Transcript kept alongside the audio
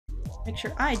Make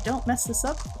sure I don't mess this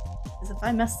up, because if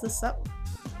I mess this up,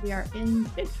 we are in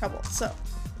big trouble. So,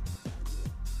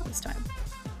 this time.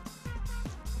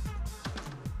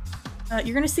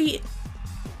 You're gonna see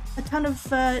a ton of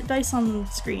dice on the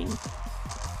screen.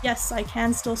 Yes, I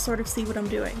can still sort of see what I'm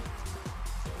doing.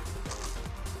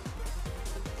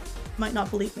 Might not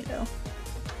believe me though.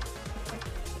 Okay.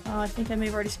 I think I may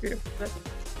have already screwed up, but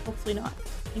hopefully not.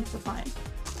 I think we're fine.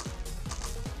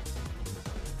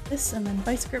 This and then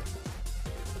vice grip.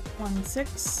 1,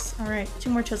 6. Alright, 2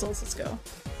 more chisels, let's go.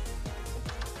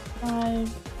 5,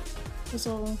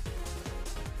 chisel,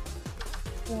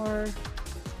 4,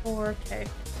 okay.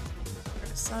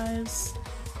 Size.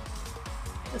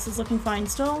 This is looking fine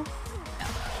still. Yeah,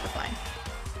 we're fine.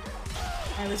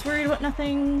 I was worried about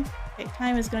nothing. Okay,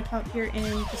 time is gonna come up here in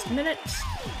just a minute.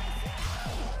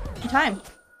 Time!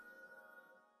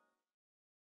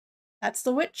 That's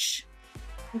the witch.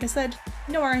 Like I said,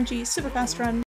 no RNG, super fast run.